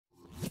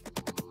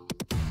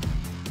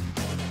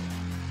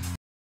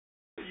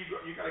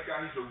you got a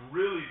guy, he's a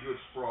really good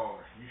sprawler.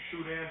 You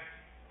shoot in,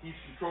 he's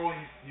controlling,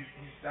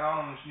 he's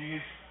down on his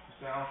knees, he's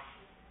down,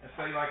 and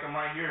say like I'm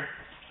right here.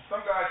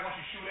 Some guys, once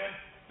you shoot in,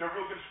 they're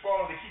real good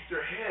sprawling. They keep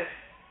their head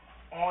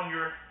on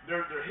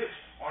their hips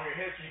on your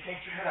head, so you can't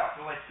get your head out.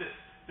 They're like this.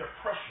 They're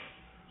pressuring.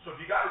 So if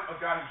you got a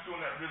guy who's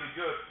doing that really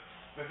good,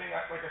 the thing,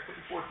 like I said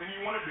before, the thing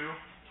you want to do,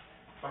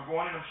 if I'm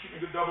going in, I'm shooting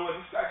a good double leg.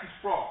 This guy can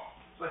sprawl.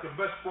 It's like the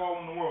best sprawl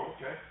in the world,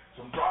 okay?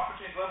 So I'm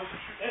dropping, change levels,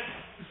 and shooting in,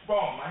 he's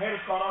sprawling. My head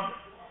is caught under.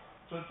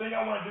 So the thing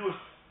I want to do is,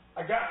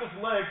 I got this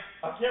leg,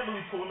 I can't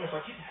really pull him in, so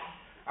I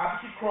have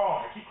to keep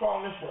crawling. I keep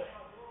crawling this way.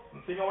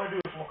 And the thing I want to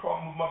do is I'm going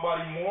to move my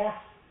body more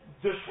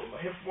this way, my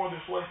hips more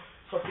this way,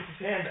 so I can get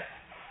his hand out.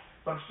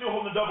 But I'm still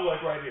holding the double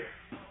leg right here.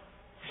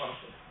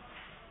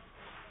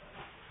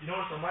 You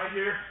notice I'm right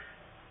here.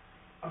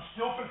 I'm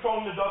still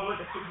controlling the double leg.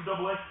 I took the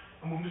double leg.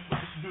 I'm moving this way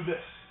just to do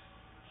this.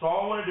 So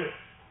all I want to do,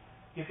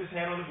 get this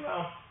hand on the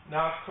ground.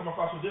 Now I come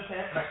across with this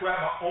hand and I grab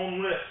my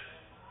own wrist.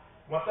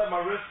 Once I have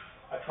my wrist,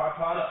 I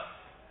tripod up.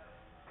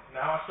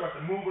 Now I start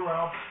to move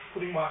around,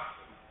 putting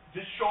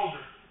this shoulder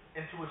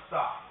into his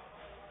thigh,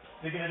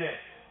 digging it in.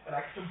 And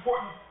it's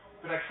important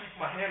that I keep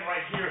my hand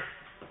right here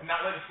and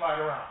not let it slide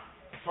around.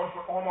 So I'm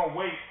putting all my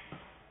weight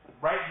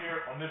right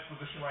here on this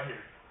position right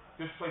here.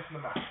 This place in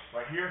the mat.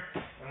 Right here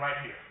and right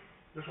here.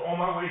 This is where all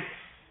my weight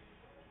is.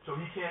 So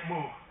he can't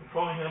move.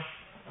 Controlling him.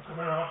 I'm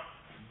coming around,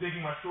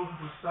 digging my shoulder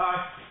to his thigh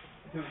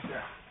until he's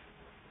down.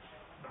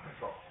 No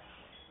control.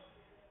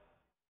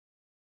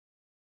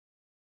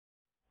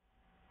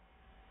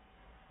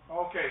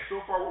 Okay,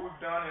 so far what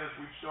we've done is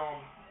we've shown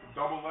the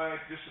double leg.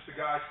 This is the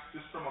guy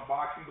just from a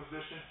boxing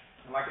position.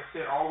 And like I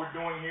said, all we're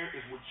doing here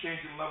is we're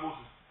changing levels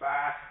as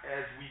fast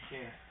as we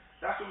can.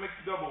 That's what makes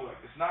the double leg.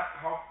 It's not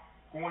how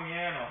going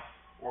in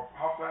or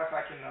how fast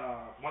I can,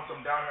 once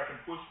I'm down here, I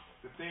can push.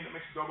 The thing that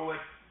makes the double leg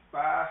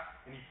fast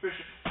and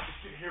efficient is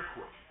getting here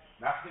quick.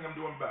 That's the thing I'm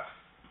doing best.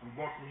 I'm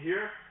going from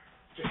here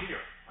to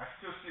here. I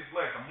still see his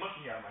legs. I'm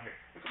looking at him right here.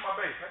 Look at my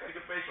base. I got a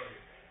good base right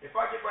here. If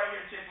I get right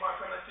here and change my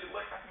time and I see his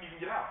leg, I can even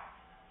get out.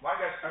 My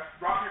guys, I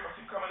drop here, if I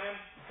see him coming in,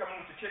 he's coming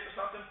with the kick or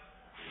something,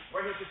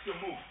 right here I can still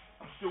move.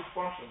 I'm still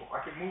functional.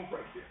 I can move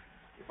right there.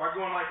 If I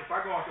go like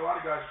a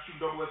lot of guys who shoot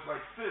double legs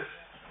like this,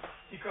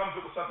 he comes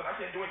up with something, I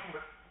can't do anything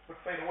but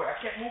fade away. I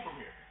can't move from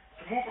here.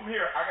 To move from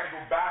here, I got to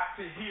go back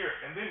to here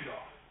and then go.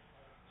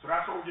 So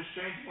that's why we're just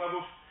changing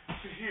levels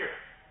to here.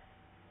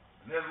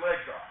 And there the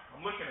legs are.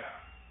 I'm looking at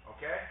them.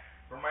 Okay?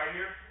 From right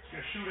here, it's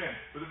going to shoot in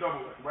with a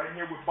double leg. Right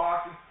here with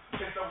boxing,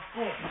 take double,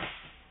 boom,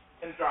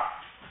 and drop.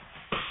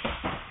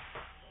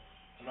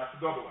 And that's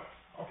the double leg.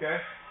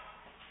 Okay?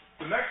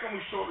 The next one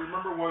we showed,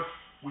 remember, was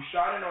we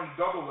shot in on the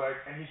double leg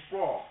and he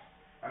sprawled.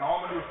 And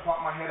all I'm going to do is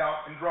pop my head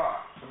out and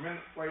drive. So I'm in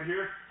right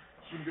here,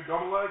 shooting good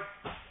double leg.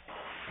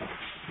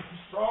 He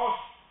sprawls.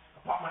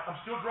 I'm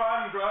still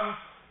driving,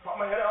 pop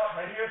my head out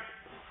right here,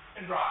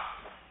 and drive.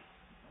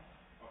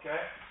 Okay?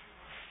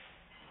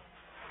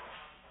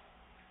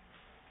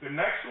 The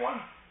next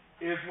one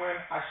is when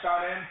I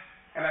shot in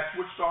and I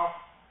switched off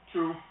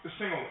to the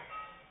single leg.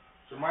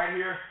 So right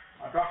here,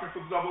 I dropped him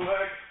for the double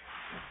leg.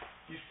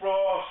 He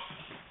sprawls.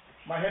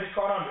 My head is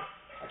caught under.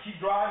 I keep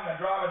driving, I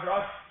drive.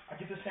 I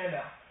get this hand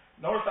down.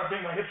 Notice I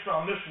bring my hips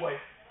around this way,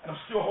 and I'm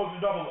still holding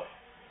the double leg.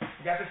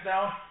 I got this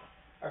down.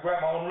 I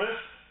grab my own wrist.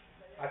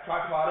 I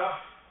tripod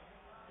up.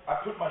 I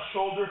put my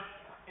shoulder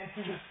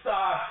into his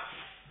thigh,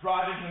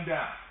 driving him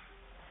down.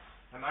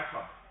 And I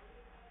cover.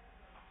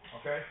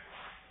 Okay?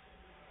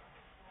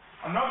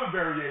 Another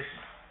variation.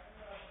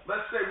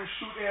 Let's say we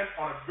shoot in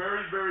on a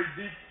very, very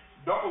deep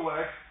double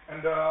leg,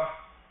 and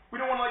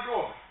we don't want to let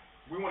go of it.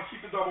 We want to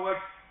keep the double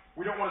leg.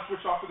 We don't want to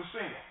switch off to the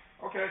single.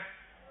 Okay?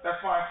 That's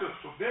fine too.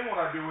 So then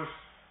what I do is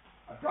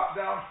I drop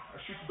down,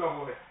 I shoot the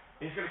double leg.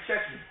 And he's going to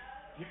catch me,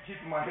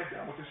 keeping my head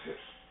down with his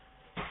hips.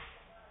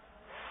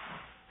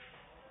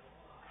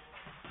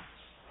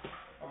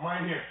 I'm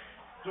right here.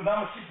 So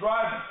now I'm going to keep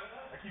driving.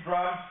 I keep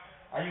driving.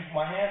 I use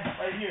my hands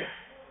right here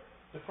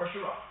to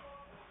pressure up.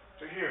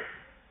 To here.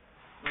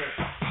 There.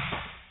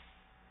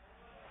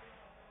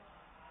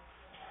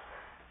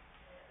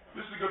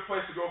 This is a good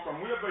place to go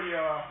from. We have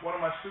one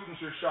of my students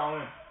here,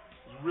 Shaolin.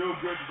 He's real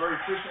good, very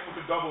efficient with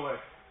the double leg.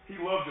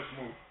 He loves this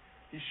move.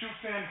 He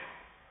shoots in.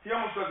 He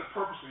almost does it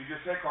purposely. He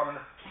gets head caught in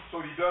it. So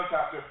he does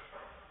have to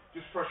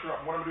just pressure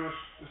up. And what I'm going to do is,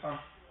 this time,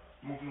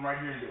 move him right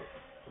here and do it.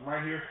 So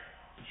right here,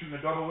 I'm shooting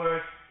a double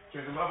leg,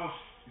 change the levels.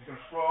 He's going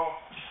to sprawl.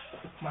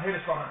 My head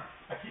is caught in.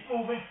 I keep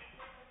moving.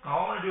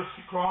 Now all I'm going to do is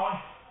keep crawling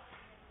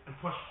and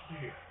push to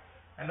here.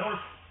 And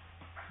notice,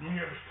 from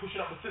here, I'm just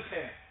pushing up with this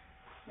hand.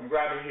 I'm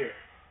grabbing here.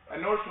 And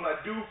notice when I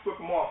do flip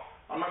him off,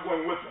 I'm not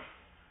going with him.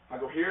 I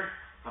go here,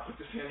 I put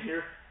this hand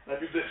here, and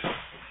I do this.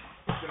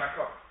 Then I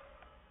cover.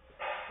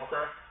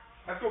 Okay?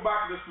 Let's go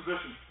back to this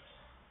position.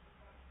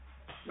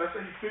 Let's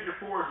say he figure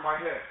forward my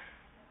head.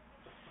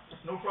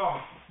 No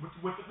problem.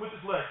 With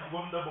his leg. I'm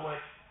going double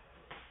leg.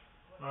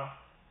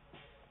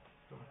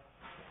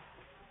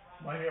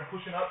 Right here, I'm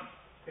pushing up.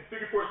 And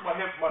figure forward my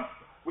head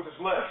with his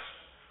legs.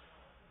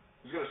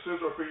 He's going to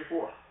scissor or figure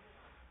four.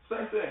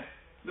 Same thing.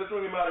 Doesn't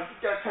really matter.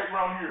 He's got to take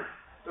around here.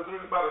 Doesn't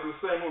really matter, do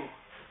the same move.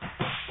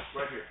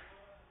 Right here.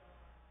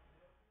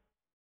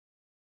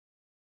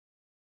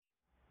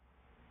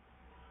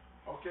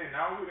 Okay,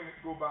 now we're gonna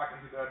go back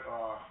into that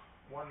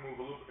one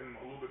move in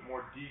a little bit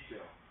more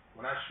detail.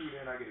 When I shoot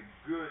in, I get a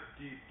good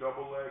deep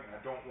double leg, and I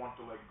don't want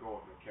to let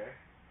go of it. Okay,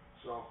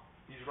 so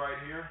he's right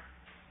here.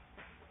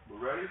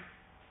 We're ready.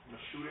 I'm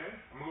gonna shoot in.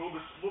 I'm a little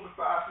bit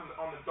fast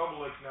on the double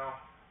legs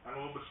now, and a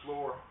little bit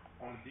slower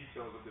on the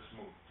details of this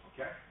move.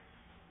 Okay,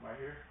 right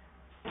here,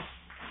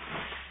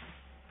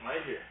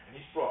 right here, and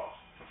he sprawls.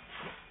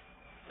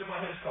 Then my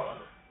head is caught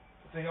under.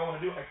 The thing I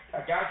want to do,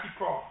 I gotta keep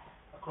crawling.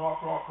 I crawl,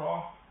 crawl,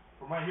 crawl.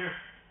 From right here,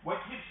 what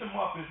keeps him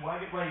up is when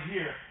I get right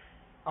here,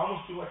 I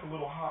almost do like a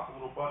little hop, a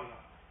little bunny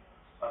hop.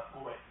 I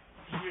go right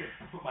here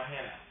and put my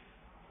hand out.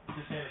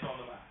 This hand is on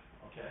the mat.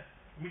 Okay?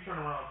 Let me turn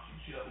around so you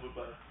can see that a little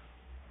bit better.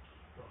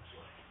 Go this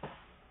way.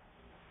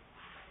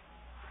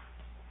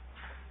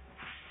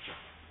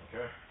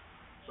 Okay?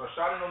 So I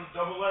shot in on the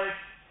double leg.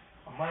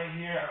 I'm right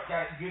here. I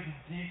got it good and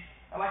deep.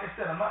 And like I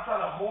said, I'm not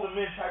trying to hold him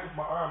in tight with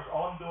my arms.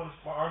 All I'm doing is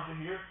my arms are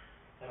here,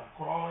 and I'm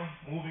crawling,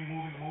 moving,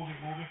 moving,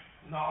 moving, moving.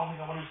 Now, all thing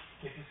I want to do is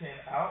take this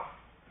hand out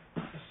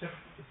and sit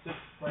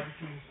right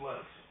between his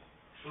legs.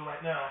 So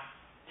right now,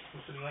 I'm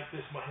sitting like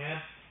this. My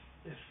hand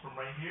is from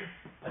right here.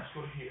 I just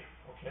go to here.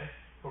 Okay?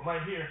 From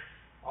right here,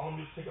 all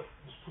I'm going to do is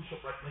just push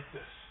up right like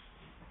this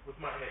with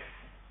my hand.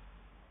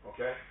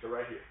 Okay? To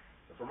right here.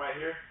 And from right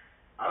here,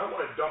 I don't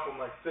want to dump him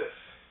like this,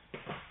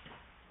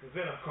 because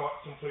then I'm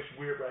caught someplace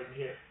weird right in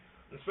here.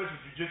 And especially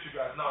with jiu-jitsu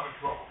guys, now I'm in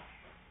trouble.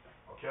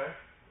 Okay?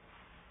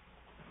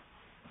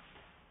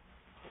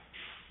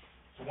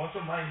 So once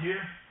I'm right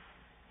here,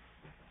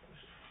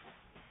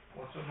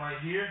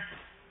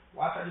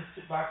 watch I just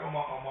sit back on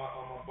my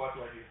butt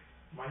right here.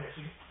 Right here.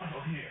 So I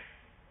go here.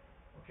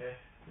 Okay?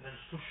 And then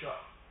just push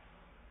up.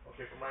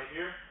 Okay, from right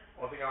here,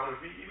 only thing I want to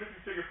do, even if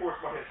you figure four,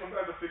 it's my head. Some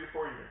guys will figure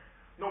four here.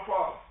 No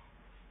problem.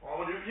 All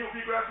I'm going to do, if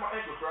he grabs my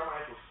ankles, grab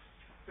my ankles.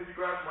 If he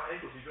grabs my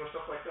ankles, he's doing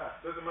stuff like that.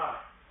 Doesn't matter.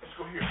 Just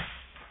go here.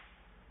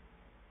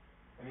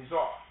 And he's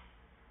off.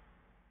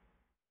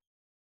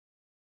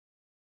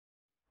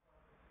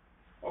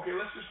 Okay,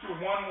 let's just do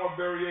one more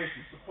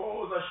variation.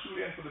 Suppose I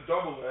shoot in for the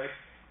double leg,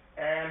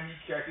 and he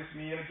catches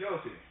me in a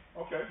guillotine.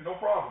 Okay, no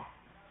problem.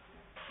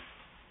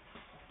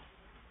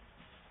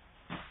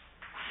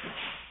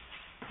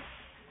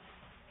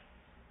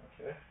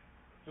 Okay.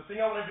 So the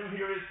thing I want to do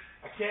here is,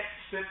 I can't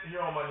sit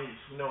here on my knees.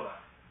 We know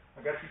that.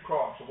 I got to keep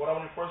crawling. So what I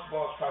want to do first of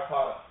all is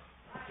tripod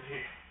up to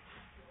here.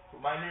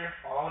 From right here,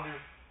 all I want to do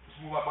is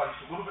move my body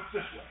just a little bit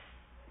this way.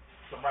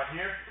 So I'm right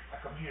here, I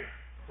come here.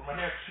 From right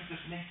here, I shoot this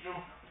knee through,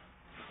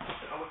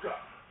 and I look up.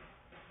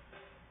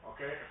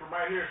 Okay? And from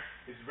right here,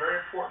 it's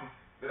very important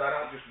that I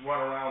don't just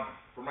run around him.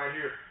 From right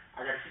here,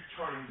 I got to keep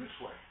turning this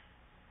way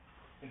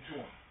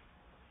into him,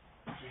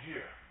 to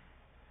here.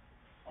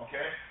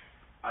 Okay?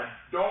 I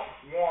don't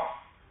want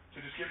to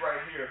just get right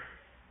here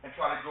and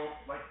try to go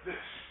like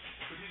this,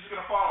 because he's just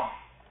going to follow me.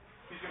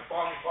 He's going to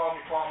follow me, follow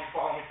me, follow me,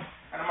 follow me,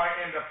 and I might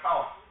end up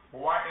out.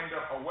 But why end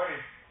up away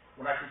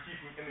when I can keep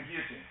him in the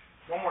guillotine?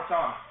 One more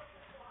time.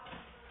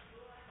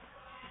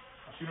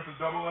 I shoot him for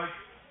the double leg.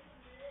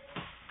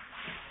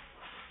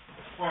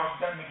 Well, I'm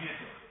setting the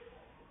guillotine.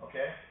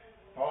 Okay?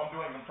 All I'm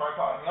doing is I'm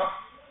tripoding up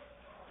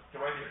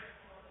to right here.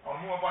 I want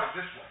to move my body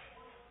this way.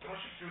 So I want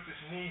to shoot through with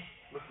this knee,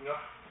 looking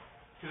up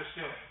to the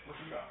ceiling,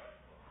 looking up.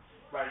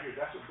 Right here.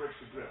 That's what breaks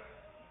the grip.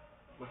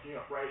 Looking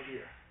up right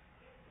here.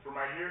 From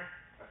right here,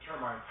 I turn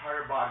my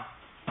entire body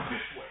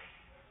this way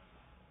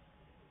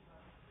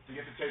to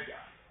get the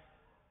takedown.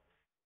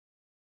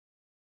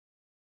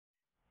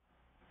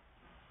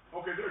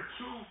 Okay, there are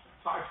two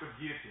types of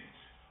guillotines.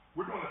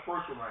 We're doing the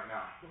first one right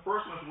now. The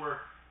first one is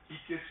where he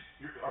gets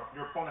your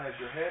opponent has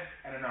your head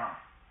and an arm.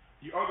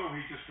 The other one,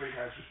 he just straight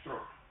has your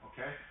throat.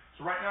 Okay.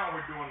 So right now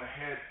we're doing the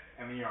head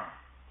and the arm.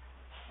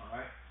 All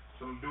right.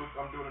 So I'm doing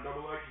a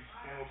double leg. He's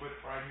in a little bit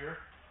right here.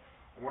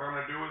 And what I'm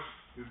going to do is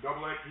do the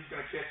double leg. He's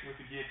going to catch me with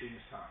the guillotine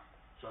this time.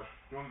 So I'm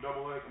doing the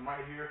double leg. I'm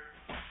right here.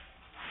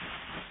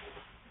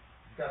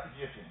 He's got the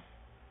guillotine.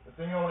 The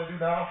thing I want to do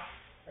now,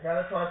 I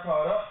got a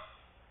tripod up.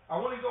 I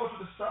want to go to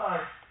the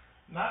side,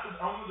 I want to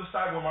go to the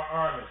side where my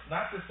arm is,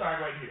 not this side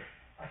right here.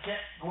 I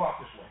can't go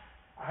out this way.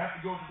 I have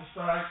to go to the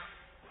side.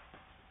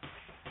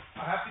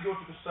 I have to go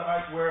to the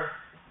side where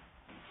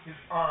his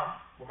arm,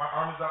 where my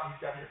arm is out and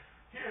he's got here.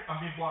 Here, I'm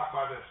being blocked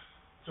by this.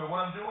 So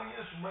what I'm doing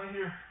is from right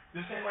here,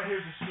 this hand right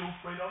here is still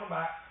straight on the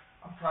mat.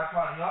 I'm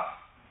tripoding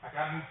up. I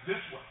got to move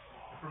this way.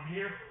 And from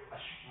here, I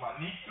shoot my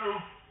knee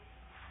through.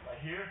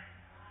 Right here,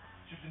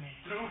 shoot the knee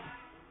through.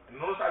 And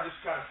notice I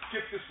just kind of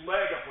skip this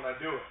leg up when I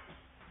do it.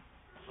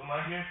 So I'm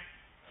right here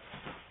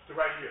to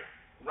right here.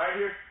 Right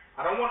here,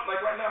 I don't want,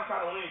 like right now I'm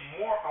kind of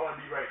leaning more, I want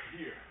to be right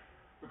here.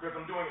 Because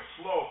I'm doing it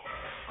slow,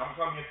 I'm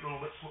coming in through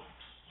a little bit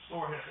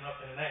slower here in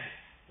an angle.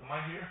 So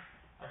right here,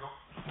 I go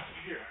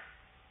here.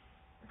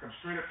 And come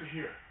straight up to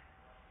here.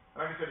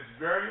 And like I said, it's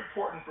very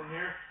important from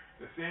here,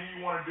 the thing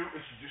you want to do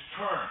is you just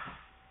turn.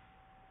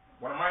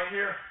 When I'm right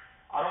here,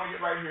 I don't want to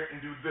get right here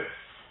and do this.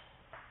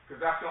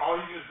 Because that's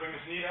all he's going to do is bring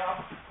this knee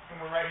down, and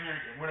we're right here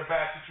again. We're in a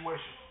bad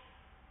situation.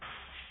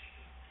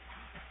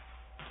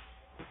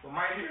 From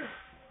right here,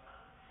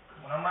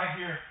 when I'm right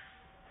here,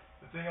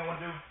 the thing I want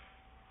to do,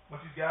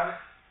 once he's got it,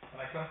 when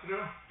I come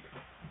through,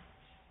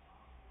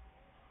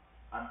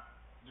 I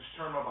just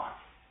turn my body.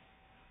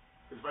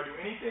 Because if I do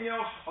anything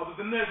else other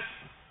than this,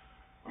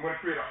 I'm going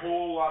to create a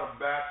whole lot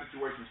of bad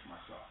situations for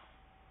myself.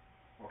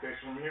 Okay,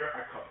 so from here,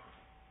 I cover.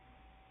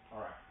 All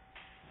right.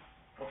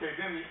 Okay,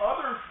 then the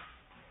other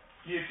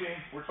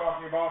guillotine we're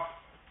talking about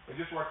is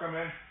this where I come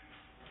in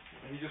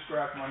and he just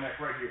grabs my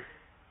neck right here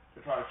to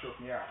try to choke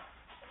me out.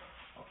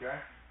 Okay?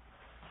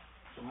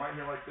 So I'm right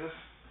here like this.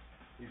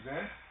 He's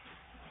in.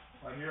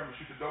 Right here, I'm going to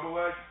shoot the double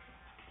leg,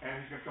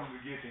 and he's going to come to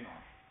the guillotine on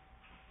me.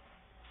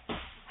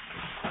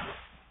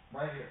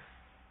 Right here.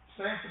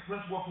 Same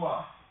principle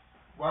apply.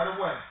 Right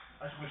away,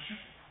 I'm just going to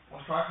shoot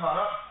one tripod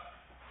up,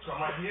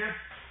 come right here,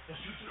 and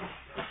shoot through.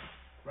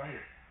 Right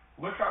here.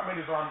 Look how I made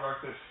his arm go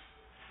like this.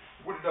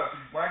 What it does,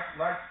 when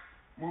I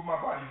move my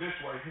body this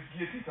way, his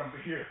guillotine comes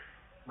to here.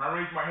 When I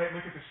raise my head,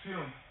 look at the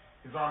ceiling,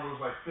 his arm goes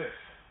like this.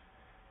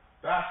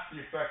 That's the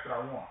effect that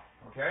I want,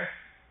 okay?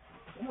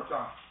 One more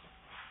time.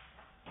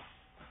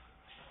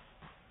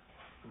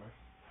 Come on.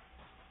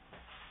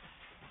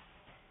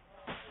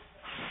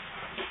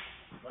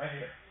 Right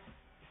here.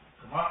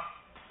 Come up.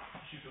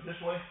 Shoot through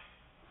this way.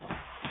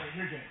 Right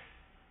here again.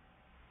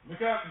 Look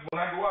out, when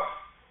I go up,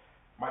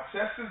 my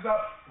chest is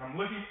up, and I'm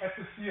looking at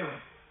the ceiling.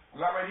 I'm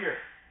not right here.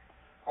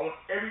 I want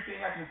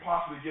everything I can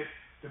possibly get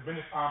to bend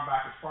this arm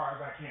back as far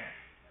as I can.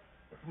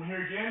 And from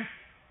here again,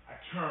 I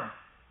turn.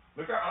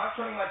 Look out, I'm not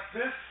turning like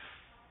this,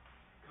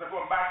 because I'm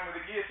going back into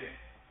the guillotine.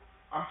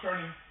 I'm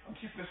turning, I'm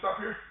keeping this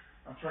up here,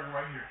 I'm turning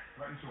right here,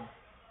 right into him.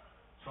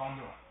 That's all I'm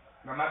doing.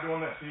 And I'm not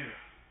doing this either.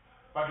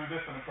 If I do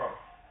this, I'm in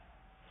trouble.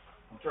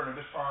 I'm turning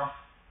this arm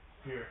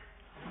here,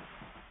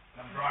 and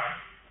I'm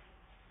driving.